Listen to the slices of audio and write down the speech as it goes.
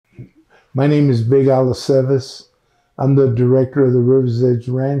My name is Big Al Aceves. I'm the director of the River's Edge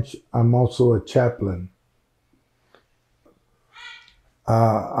Ranch. I'm also a chaplain.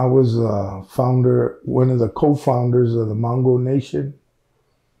 I was a founder, one of the co-founders of the Mongol Nation.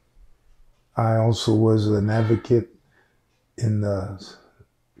 I also was an advocate in the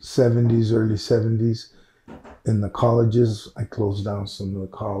 70s, early 70s in the colleges. I closed down some of the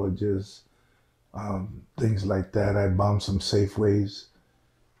colleges, things like that. I bombed some Safeways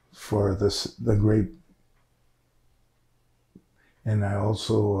for the great. And I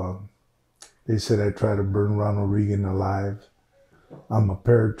also, they said I tried to burn Ronald Reagan alive. I'm a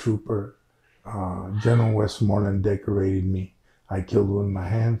paratrooper. General Westmoreland decorated me. I killed with my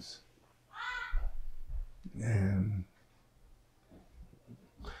hands. And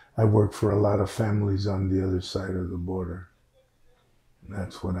I work for a lot of families on the other side of the border.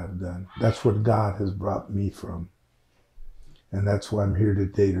 That's what I've done. That's what God has brought me from. And that's why I'm here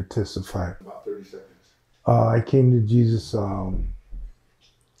today to testify. About 30 seconds. I came to Jesus.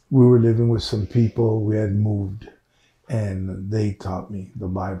 We were living with some people. We had moved, and they taught me the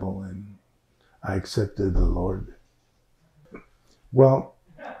Bible, and I accepted the Lord. Well,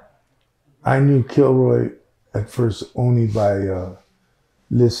 I knew Kilroy at first only by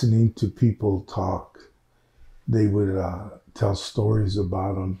listening to people talk. They would tell stories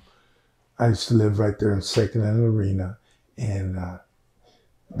about him. I used to live right there in Second and Arena, and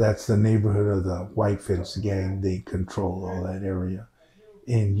that's the neighborhood of the White Fence Gang. They control all that area.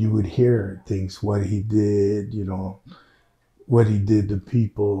 And you would hear things, what he did, you know, what he did to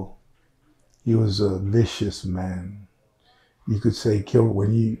people. He was a vicious man. You could say,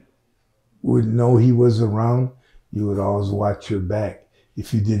 when you would know he was around, you would always watch your back.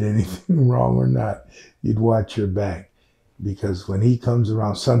 If you did anything wrong or not, you'd watch your back. Because when he comes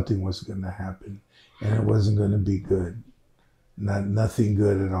around, something was going to happen. And it wasn't going to be good. Nothing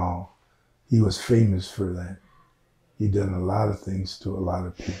good at all. He was famous for that. He'd done a lot of things to a lot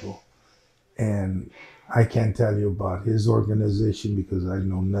of people. And I can't tell you about his organization because I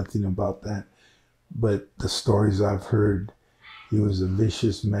know nothing about that. But the stories I've heard, he was a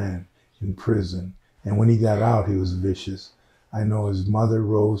vicious man in prison. And when he got out, he was vicious. I know his mother,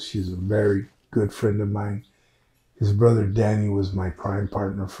 Rose, she's a very good friend of mine. His brother, Danny, was my crime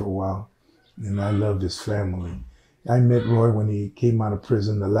partner for a while. And I loved his family. I met Roy when he came out of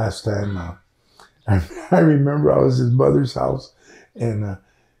prison the last time. I remember I was at his mother's house, and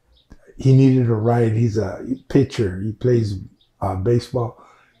he needed a ride. He's a pitcher. He plays baseball.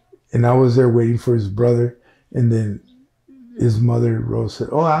 And I was there waiting for his brother. And then his mother, Rose, said,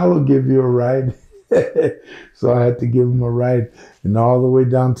 "Oh, I will give you a ride." So I had to give him a ride. And all the way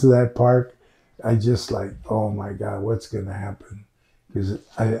down to that park, I just like, oh my God, what's going to happen? Because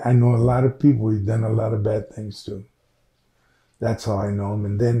I know a lot of people he's done a lot of bad things to. That's how I know him.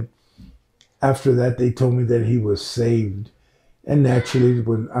 And then after that, they told me that he was saved. And naturally,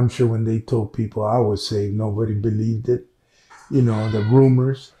 I'm sure when they told people I was saved, nobody believed it. You know, the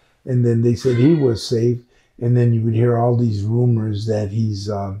rumors. And then they said he was saved. And then you would hear all these rumors that he's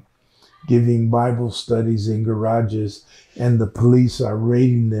giving Bible studies in garages, and the police are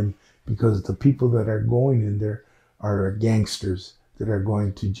raiding them because the people that are going in there are gangsters that are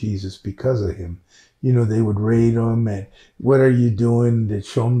going to Jesus because of him. You know, they would raid him and, "What are you doing?" They'd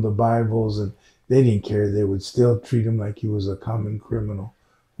show him the Bibles, and they didn't care. They would still treat him like he was a common criminal,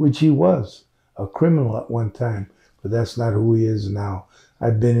 which he was a criminal at one time, but that's not who he is now.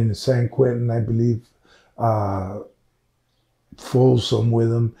 I've been in San Quentin, I believe, Folsom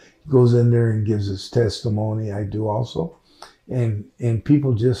with him. He goes in there and gives his testimony. I do also. And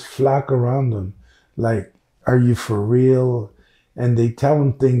people just flock around him like, "Are you for real?" And they tell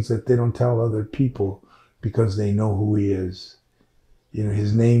him things that they don't tell other people because they know who he is. You know,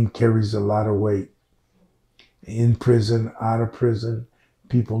 his name carries a lot of weight. In prison, out of prison,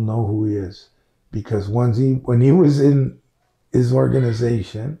 people know who he is. Because when he was in his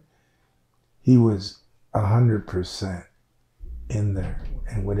organization, he was 100% in there.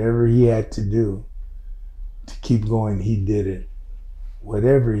 And whatever he had to do to keep going, he did it.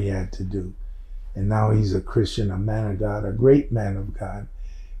 Whatever he had to do. And now he's a Christian, a man of God, a great man of God.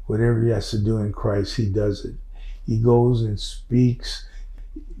 Whatever he has to do in Christ, he does it. He goes and speaks.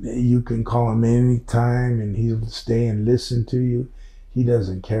 You can call him any time and he'll stay and listen to you. He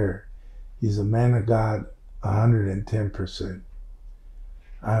doesn't care. He's a man of God, 110%.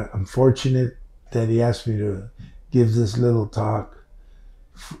 I'm fortunate that he asked me to give this little talk,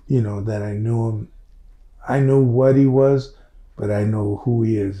 you know, that I knew him. I knew what he was, but I know who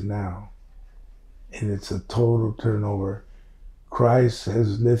he is now. And it's a total turnover. Christ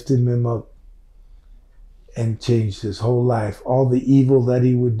has lifted him up and changed his whole life. All the evil that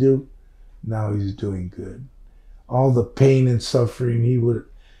he would do, Now he's doing good. All the pain and suffering he would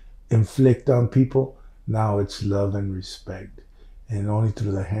inflict on people, now it's love and respect. And only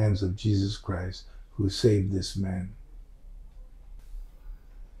through the hands of Jesus Christ who saved this man.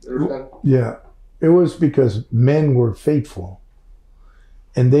 Yeah, it was because men were faithful.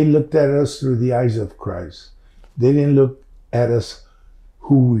 And they looked at us through the eyes of Christ. They didn't look at us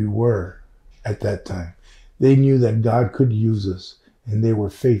who we were at that time. They knew that God could use us, and they were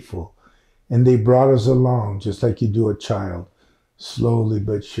faithful. And they brought us along just like you do a child, slowly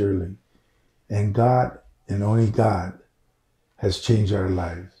but surely. And God, and only God, has changed our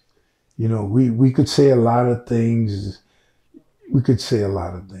lives. You know, we could say a lot of things. We could say a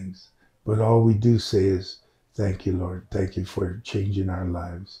lot of things. But all we do say is, thank you, Lord. Thank you for changing our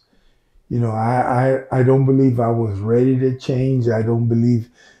lives. You know, I don't believe I was ready to change. I don't believe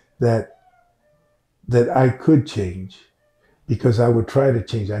that I could change, because I would try to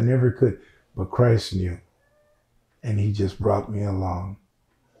change. I never could. But Christ knew. And he just brought me along.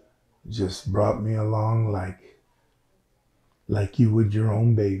 Just brought me along like you would your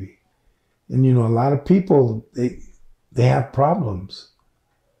own baby. And you know, a lot of people, they have problems.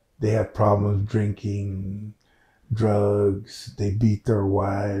 They have problems drinking, drugs, they beat their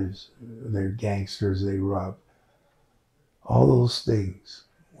wives, they're gangsters, they rob. All those things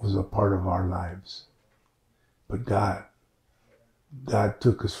was a part of our lives. But God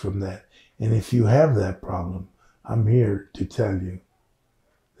took us from that. And if you have that problem, I'm here to tell you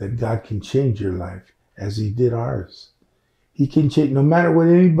that God can change your life as he did ours. He can change, no matter what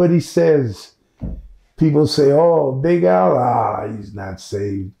anybody says. People say, oh, Big Al, he's not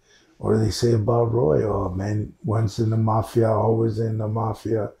saved. Or they say about Roy, oh man, once in the mafia, always in the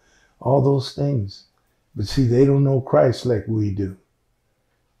mafia. All those things. But see, they don't know Christ like we do.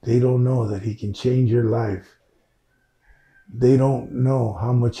 They don't know that he can change your life. They don't know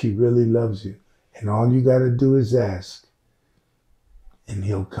how much he really loves you. And all you got to do is ask. And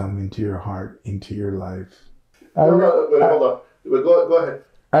he'll come into your heart, into your life. Hold on. Go ahead.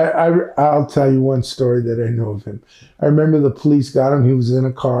 I'll tell you one story that I know of him. I remember the police got him. He was in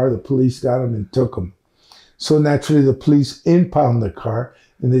a car. The police got him and took him. So naturally, the police impound the car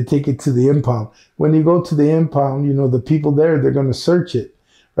and they take it to the impound. When you go to the impound, you know, the people there, they're going to search it,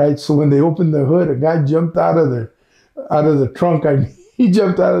 right? So when they opened the hood, a guy jumped out of the trunk. He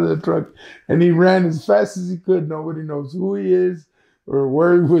jumped out of the trunk and he ran as fast as he could. Nobody knows who he is or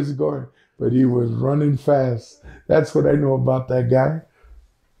where he was going, but he was running fast. That's what I know about that guy.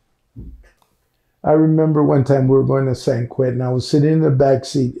 I remember one time we were going to San Quentin. I was sitting in the back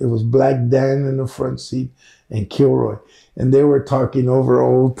seat. It was Black Dan in the front seat and Kilroy. And they were talking over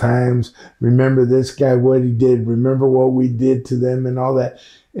old times. Remember this guy, what he did. Remember what we did to them and all that.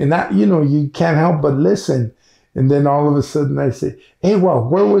 And that, you know, you can't help but listen. And then all of a sudden I say, hey, well,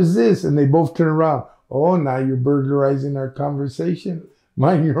 where was this? And they both turn around. Oh, now you're burglarizing our conversation.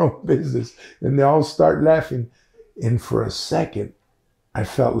 Mind your own business. And they all start laughing. And for a second, I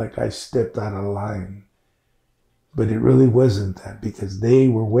felt like I stepped out of line. But it really wasn't that, because they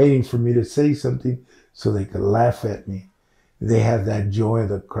were waiting for me to say something so they could laugh at me. They have that joy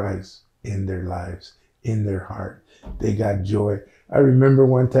of Christ in their lives, in their heart. They got joy. I remember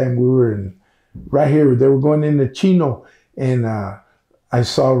one time we were right here, they were going into Chino, and I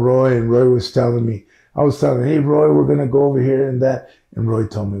saw Roy, and Roy was telling me, I was telling him, hey, Roy, we're going to go over here and that. And Roy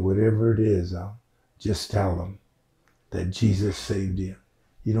told me, whatever it is, just tell them that Jesus saved you.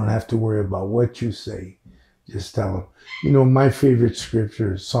 You don't have to worry about what you say. Just tell them. You know, my favorite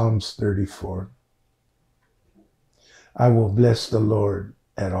scripture is Psalms 34. I will bless the Lord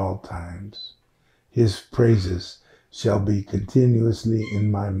at all times. His praises shall be continuously in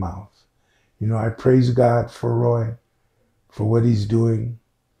my mouth. You know, I praise God for Roy, for what he's doing.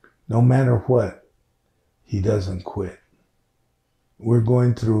 No matter what, he doesn't quit. We're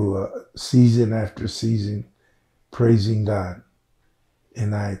going through season after season praising God.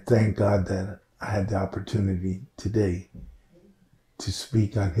 And I thank God that I had the opportunity today to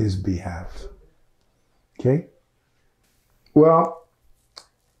speak on his behalf. Okay? Well,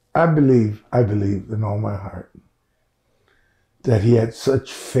 I believe in all my heart that he had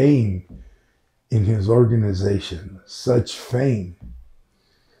such fame in his organization, such fame.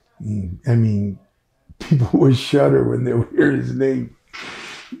 I mean, people would shudder when they would hear his name.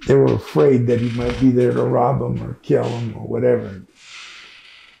 They were afraid that he might be there to rob him or kill him or whatever.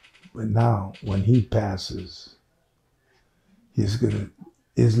 But now, when he passes, his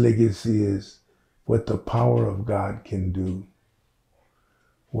legacy is what the power of God can do.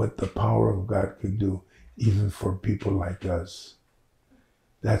 What the power of God can do, even for people like us.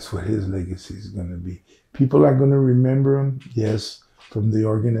 That's what his legacy is going to be. People are going to remember him, yes, from the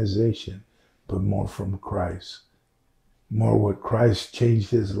organization. but more from Christ. More what Christ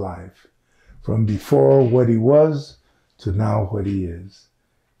changed his life. From before what he was to now what he is.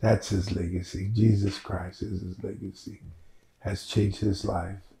 That's his legacy. Jesus Christ is his legacy. Has changed his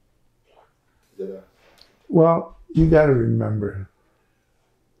life. Yeah. Well, you got to remember,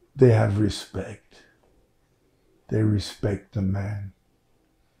 they have respect. They respect the man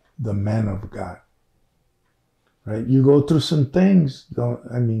of God. Right? You go through some things.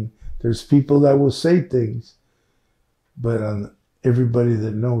 There's people that will say things, but everybody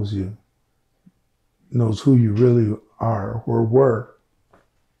that knows you, knows who you really are or were,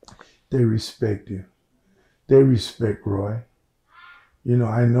 they respect you. They respect Roy. You know,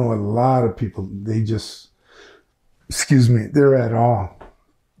 I know a lot of people, they're at awe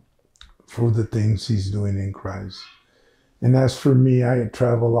for the things he's doing in Christ. And as for me, I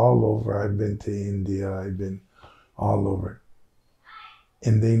travel all over. I've been to India. I've been all over.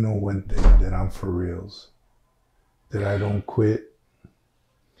 And they know one thing, that I'm for reals, that I don't quit.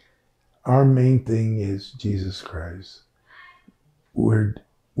 Our main thing is Jesus Christ. We're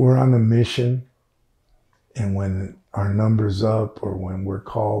on a mission, and when our number's up or when we're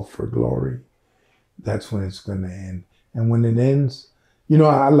called for glory, that's when it's going to end. And when it ends, you know,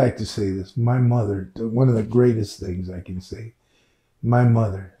 I like to say this. My mother, one of the greatest things I can say, my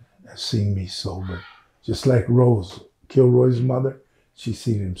mother has seen me sober. Just like Rose, Kilroy's mother, she's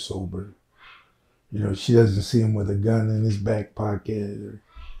seen him sober. You know, she doesn't see him with a gun in his back pocket. Or,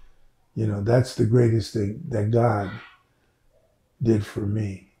 you know, that's the greatest thing that God did for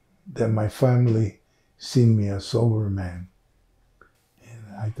me, that my family seen me a sober man.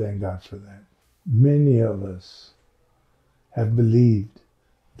 And I thank God for that. Many of us have believed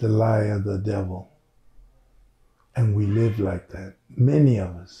the lie of the devil, and we live like that. Many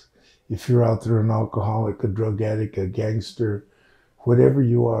of us. If you're out there an alcoholic, a drug addict, a gangster, whatever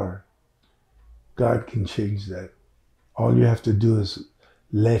you are, God can change that. All you have to do is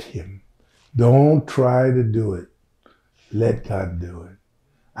let him. Don't try to do it. Let God do it.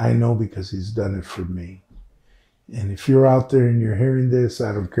 I know, because he's done it for me. And if you're out there and you're hearing this,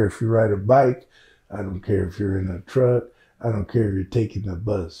 I don't care if you ride a bike, I don't care if you're in a truck, I don't care if you're taking the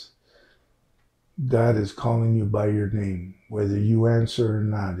bus. God is calling you by your name. Whether you answer or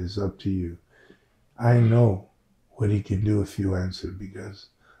not is up to you. I know what he can do if you answer, because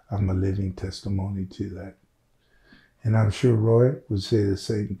I'm a living testimony to that. And I'm sure Roy would say the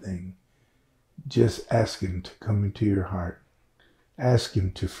same thing. Just ask him to come into your heart. Ask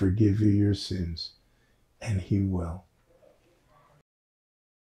him to forgive you your sins, and he will.